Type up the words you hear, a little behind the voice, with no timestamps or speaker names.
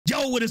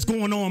know what is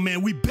going on,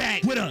 man. We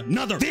back with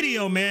another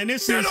video, man.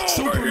 This is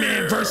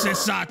Superman versus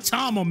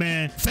Saitama,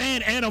 man.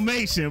 Fan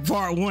animation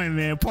part 1,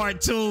 man.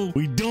 Part 2,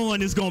 we doing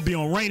this gonna be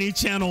on Rainy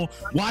channel.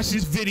 Watch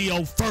this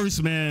video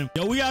first, man.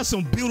 Yo, we got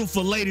some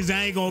beautiful ladies.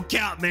 I ain't gonna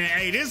count, man.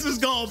 Hey, this is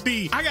gonna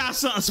be, I got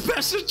a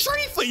special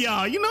treat for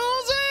y'all. You know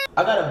what I'm saying?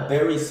 I got a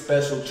very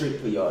special treat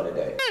for y'all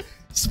today.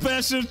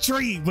 Special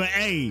treat, but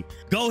hey,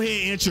 go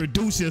ahead,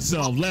 introduce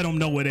yourself. Let them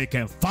know where they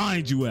can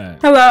find you at.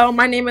 Hello,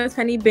 my name is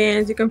Henny.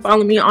 You can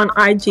follow me on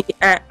IG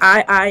at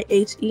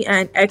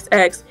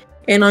iihenxx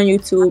and on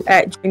YouTube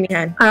at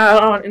dreamyhen.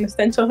 On an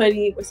essential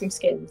hoodie with some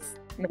skins.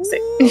 And that's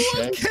it.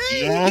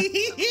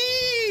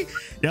 Okay.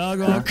 Y'all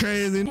going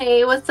crazy.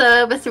 Hey, what's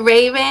up? It's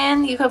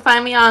Raven. You can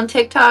find me on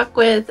TikTok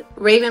with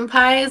Raven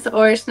Pies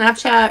or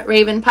Snapchat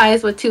Raven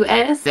Pies with 2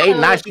 S. Date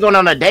night. She going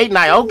on a date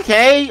night.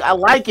 Okay, I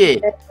like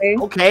it.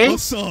 Okay.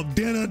 What's up?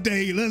 Dinner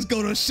date. Let's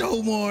go to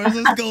Showmars.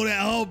 Let's go to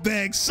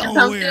Outback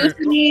somewhere.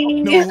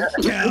 No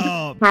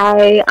cap.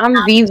 Hi, I'm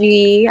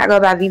Vivi. I go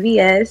by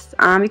VVS.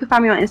 You can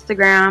find me on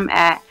Instagram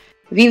at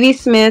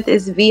Vivismithhh.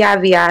 Is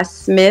VIVI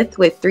Smith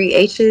with 3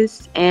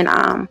 H's.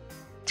 And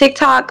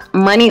TikTok,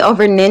 Money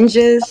Over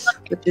Ninjas,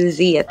 with a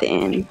Z at the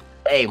end.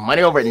 Hey,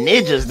 money over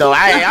ninjas, though.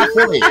 I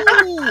feel it.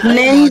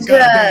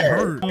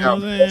 Ninja.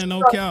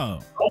 No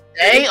cap.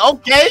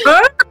 Okay.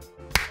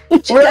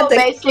 Real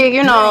basic,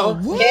 you know,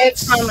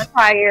 bedtime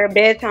attire.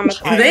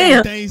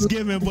 Damn.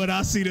 Thanksgiving, but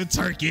I see the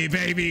turkey,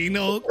 baby.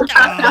 No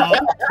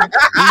cap.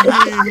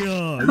 Yeah, you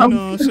know what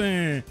I'm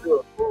saying?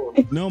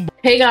 No.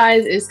 Hey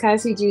guys, it's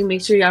Cassi G.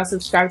 Make sure y'all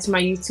subscribe to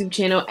my YouTube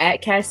channel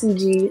at Cassi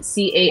G,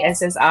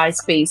 CASSI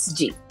space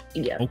G.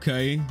 Yeah.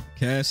 Okay,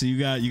 Cassie, you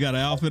got an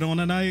outfit on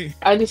tonight?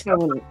 I just have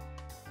one.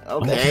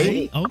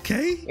 Okay.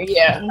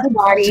 Yeah.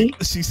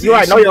 She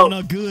said she on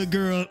a good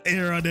girl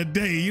era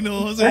today. You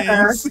know what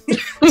I'm saying?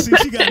 See,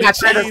 she got the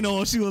chain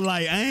on. She was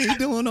like, I ain't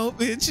doing no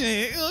bitch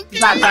chain. Okay.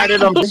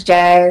 It's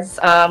Jazz.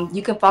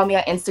 You can follow me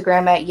on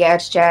Instagram at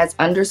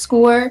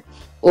Yeaitsjas_,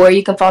 or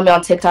you can follow me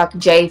on TikTok,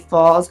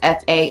 JFalls,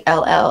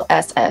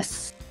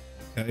 FALLSS.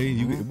 Okay,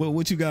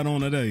 what you got on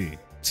today?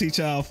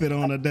 Teach outfit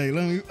on today.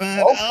 Let me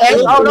find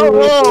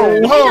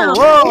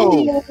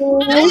Whoa.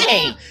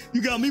 Hey.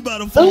 You got me about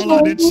to fall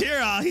out the chair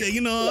out here.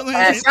 You know what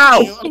I'm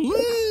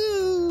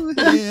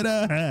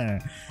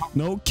saying?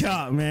 No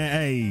cap, man.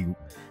 Hey,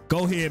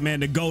 go ahead,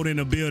 man. The goat in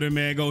the building,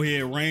 man. Go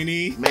ahead,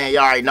 Rainy. Man, you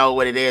already know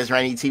what it is,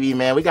 Rainy TV,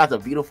 man. We got the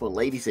beautiful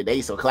ladies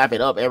today, so clap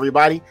it up,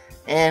 everybody.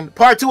 And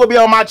part 2 will be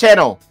on my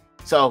channel.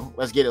 So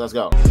let's get it. Let's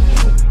go.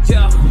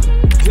 Yeah,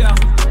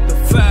 the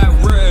fat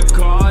red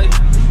guy.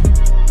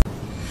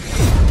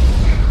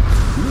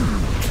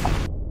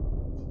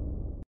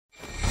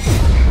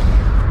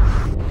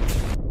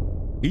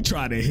 He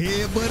tried to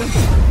headbutt him.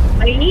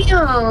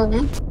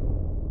 Damn.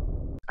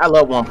 I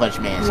love One Punch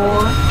Man.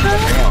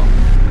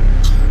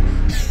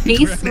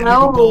 Be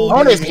slow.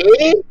 On his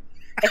head?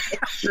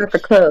 Not the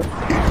club.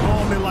 He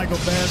palmed it like a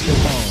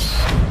basketball.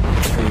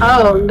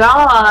 Oh,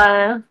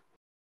 God.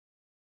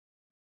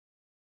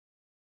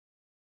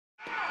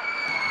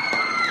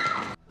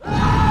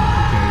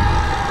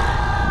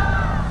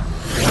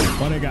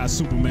 Why they got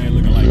Superman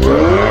looking like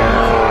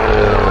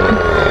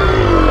that?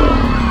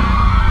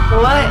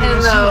 What in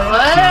the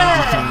what?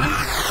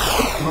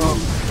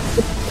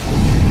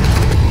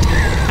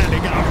 They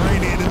got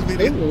Rainy in this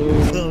video.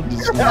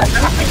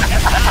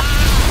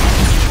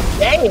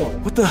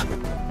 Damn. What the?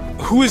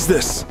 Who is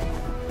this?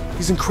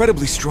 He's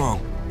incredibly strong.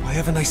 Why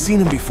haven't I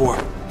seen him before?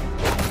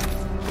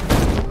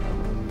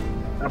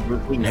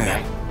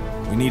 Man,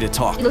 we need to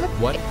talk.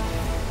 What?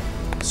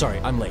 Sorry,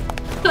 I'm late.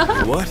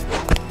 What?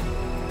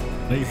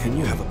 And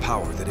you have a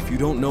power that if you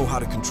don't know how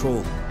to control,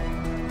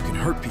 you can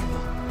hurt people.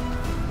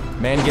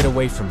 Man, get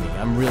away from me.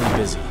 I'm really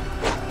busy.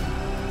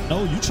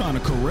 Oh, you trying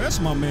to caress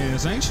my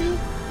mans, ain't you?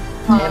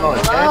 Oh,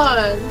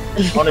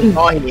 On his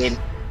forehead.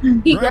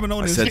 Grabbing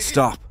on I his said head.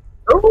 stop.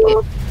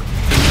 Ooh.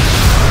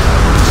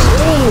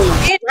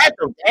 That's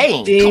a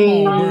dang.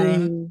 Come on,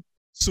 bro.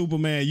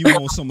 Superman, you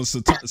want some of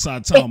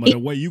Saitama the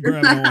way you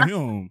grabbed on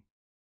him.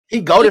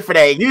 He goated for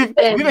that. You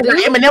got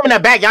Eminem in the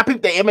back. Y'all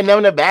peeped the Eminem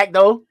in the back,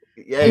 though?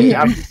 Yeah,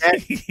 y'all peeped that.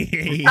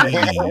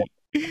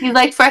 he's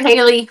like, for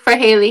Haley.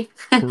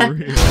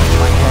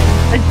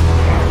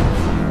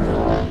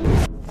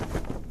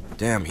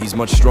 Damn, he's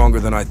much stronger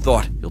than I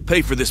thought. He'll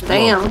pay for this blow.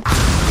 Damn.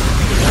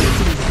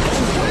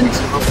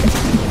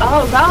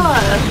 Oh,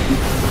 God.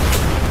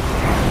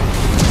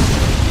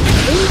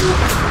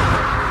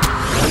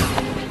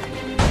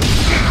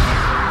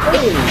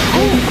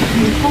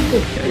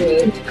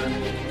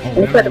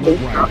 Oh, that don't look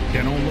right.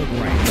 That don't look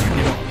right.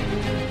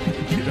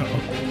 Get up.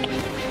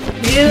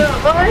 Yeah,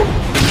 boy.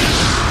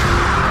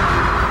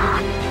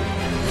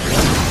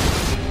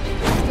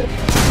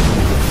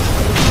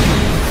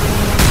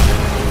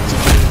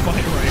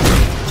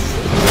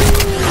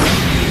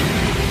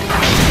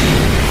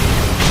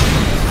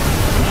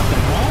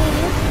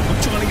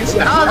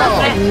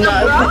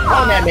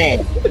 That man.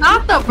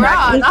 Not the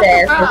bra.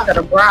 Not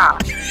the bra.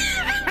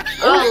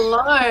 Oh,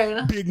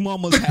 Lord. Big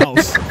Mama's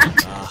house.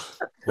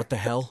 What the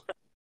hell?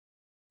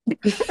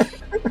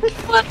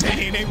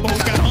 Dang, they both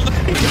got all the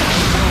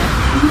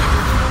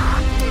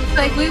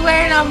Like we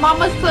wearing our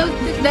mama's clothes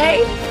today.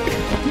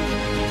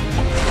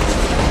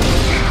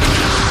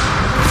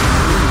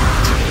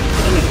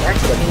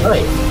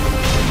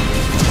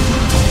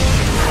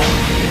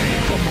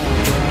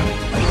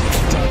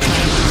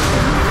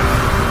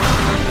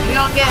 You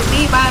don't get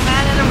beat by a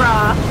man in a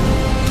bra.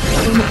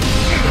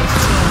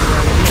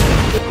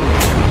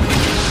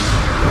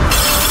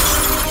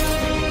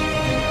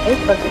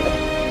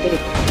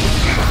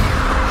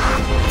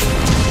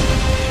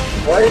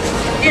 What?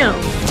 Damn.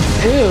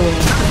 Ew.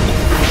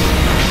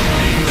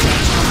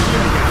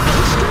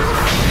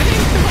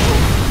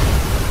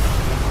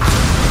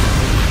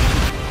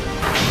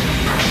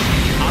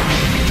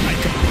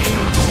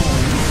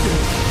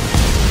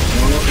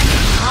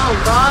 Oh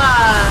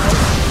god.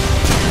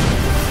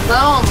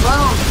 Boom,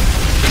 boom.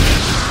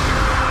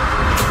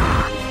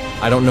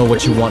 I don't know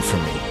what you want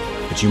from me,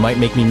 but you might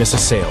make me miss a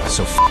sale,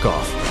 so fuck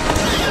off.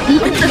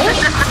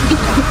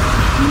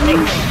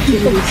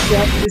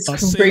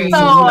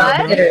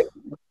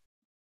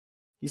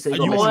 You say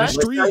you on the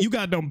street? You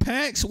got them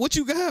packs? What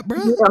you got, bro?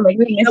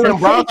 Them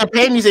bras and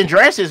panties and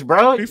dresses,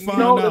 bro. We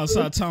find out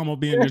Saitama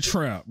be in the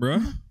trap, bro.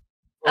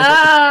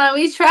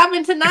 We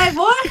trapping tonight,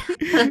 boy.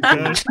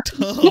 That's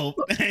tough.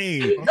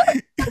 Hey.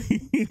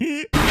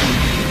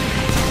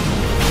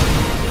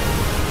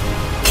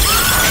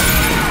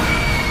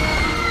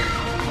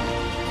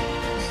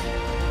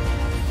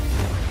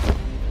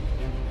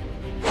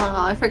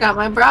 Oh, I forgot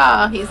my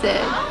bra, he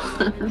said.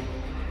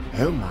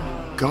 Oh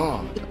my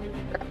god.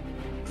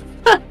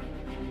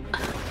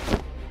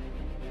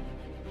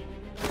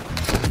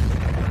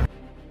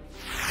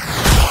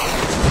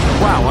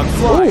 Wow, I'm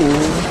flying.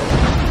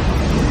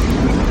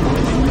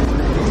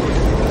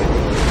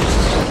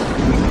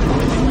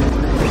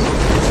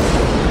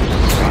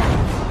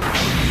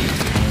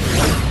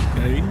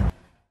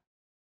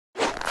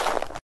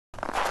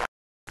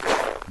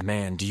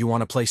 Man, do you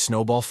want to play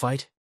snowball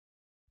fight?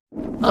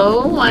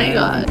 Oh my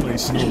god. Play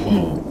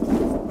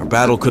snowball. Our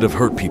battle could have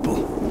hurt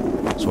people,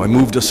 so I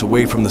moved us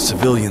away from the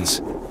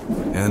civilians.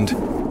 And...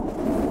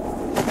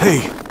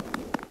 Hey!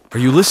 Are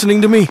you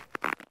listening to me?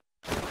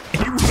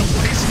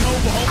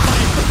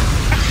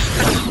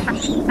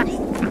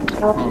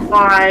 Oh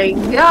my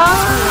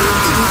god.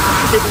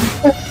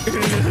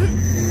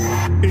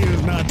 He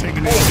is not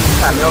taking it.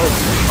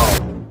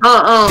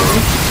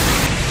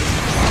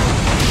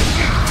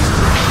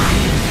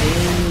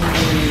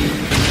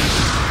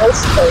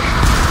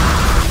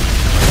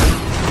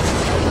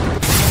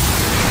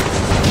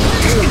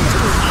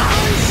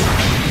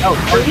 Oh,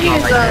 there you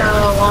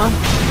go.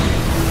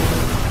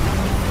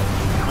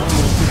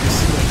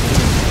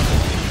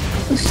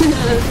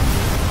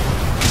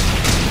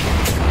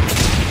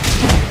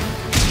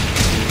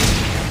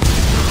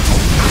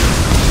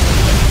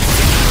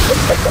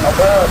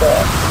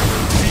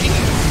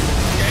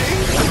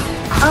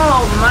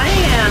 Oh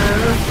man.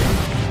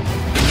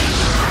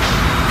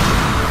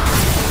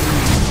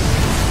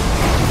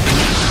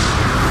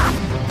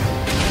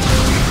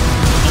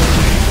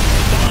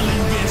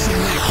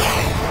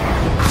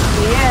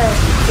 Yeah,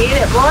 eat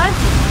it, boy.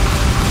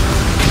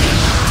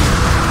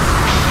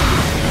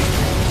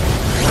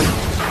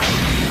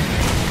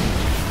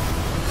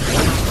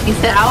 He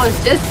said, I was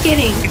just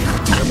kidding.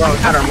 Look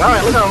at him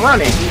running. Look at him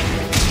running.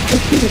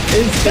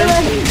 It's good.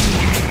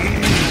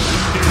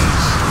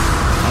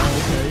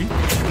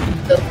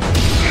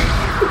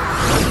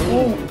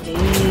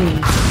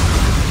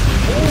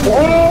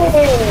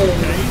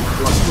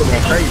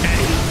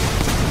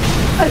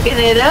 Fucking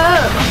it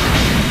up.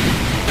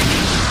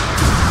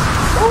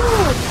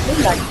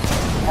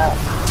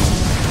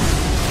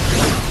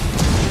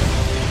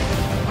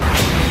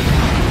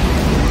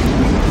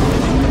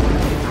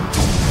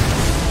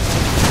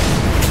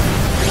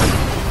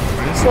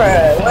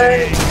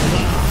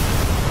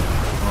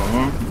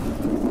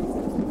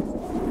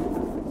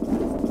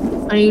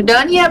 Are you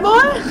done yet, boy?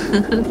 Watch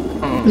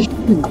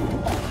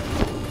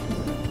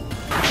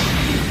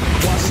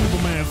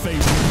Superman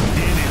face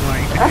in it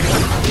like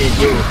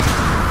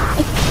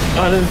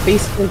Oh, them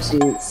face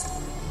punches.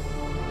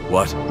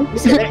 What?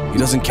 He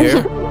doesn't care?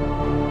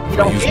 If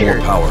I use more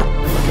power, I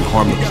can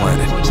harm the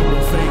planet.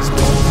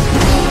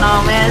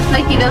 Oh man, it's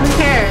like he doesn't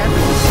care.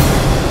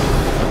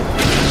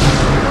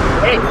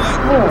 Hey,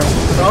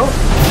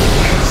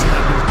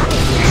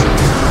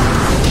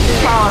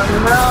 Oh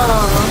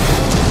no.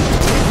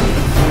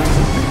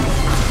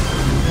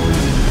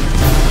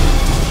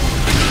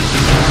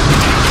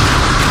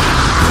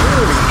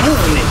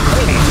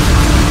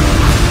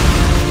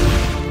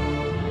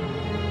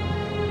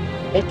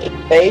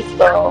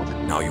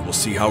 Now you will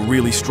see how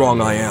really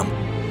strong I am.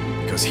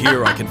 Because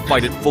here I can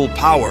fight at full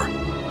power.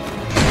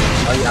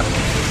 oh yeah.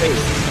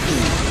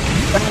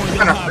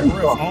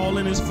 all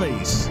in his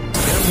face.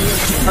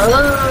 Oh,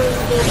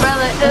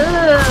 brother.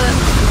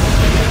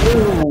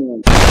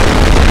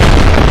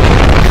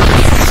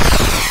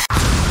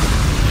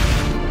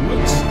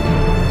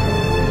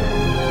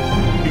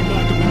 He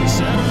knocked him in the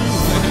center.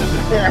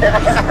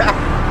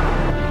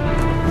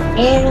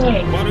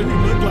 Why does he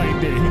look like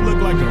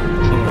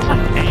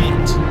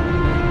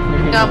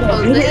Gonna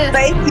post His this.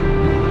 face.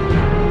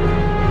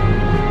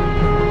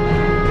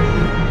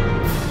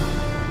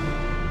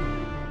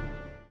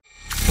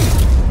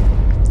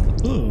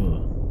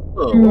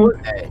 Oh, what was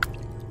that?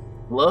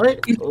 Blood?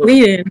 He's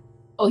bleeding.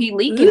 Oh, he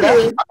leaking.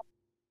 That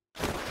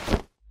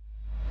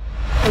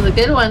was a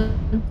good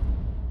one.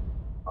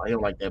 Oh, he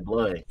don't like that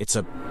blood. It's a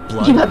You about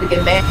blood. to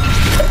get mad.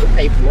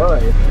 Hey,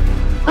 blood.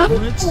 What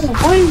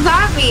does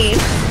that mean?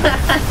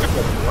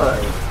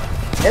 Blood.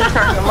 It's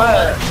turning him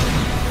up.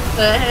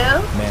 The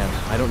hell? Man,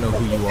 I don't know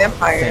who you are.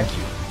 Vampire. Thank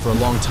you. For a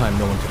long time,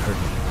 no one could hurt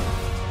me.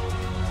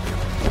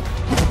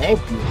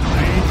 Thank you.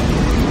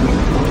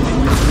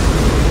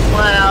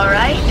 Well,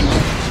 alright.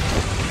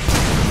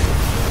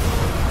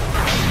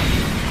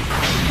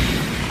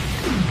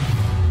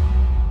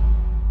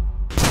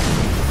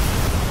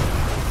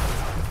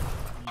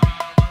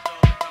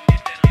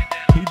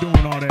 He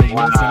doing all that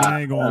woofing.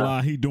 I ain't gonna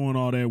lie. He doing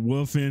all that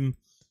woofing.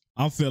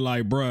 I feel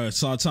like, bruh,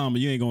 Saitama,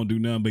 you ain't gonna do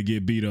nothing but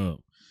get beat up.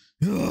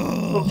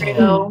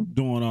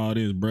 Doing all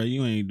this, bruh.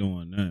 You ain't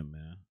doing nothing,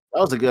 man. That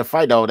was a good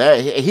fight, though.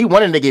 That he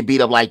wanted to get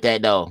beat up like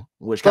that, though,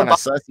 which kind of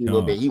sussy a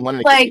little bit. He wanted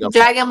to Like get beat up.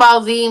 Dragon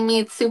Ball Z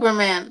meets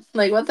Superman.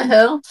 Like, what the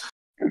hell?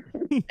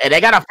 And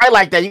they got a fight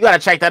like that. You gotta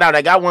check that out.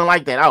 They got one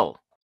like that out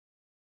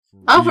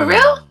Oh, for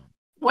real?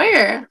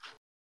 Where?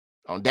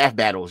 on Death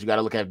Battles. You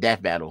gotta look at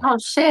Death Battle. Oh,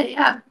 shit,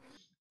 yeah.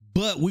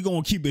 But we're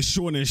gonna keep it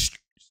short and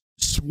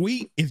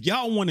sweet. If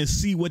y'all want to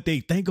see what they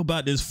think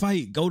about this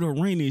fight, go to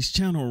Rainey's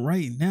channel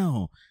right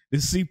now to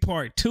see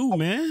part 2,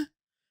 man.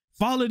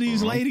 Follow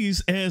these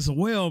ladies as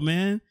well,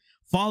 man.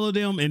 Follow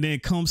them and then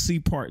come see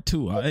part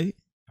 2. All right,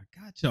 I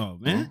got y'all,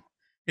 man.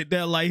 Hit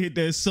that like, hit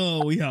that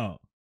sub. We out.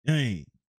 Dang.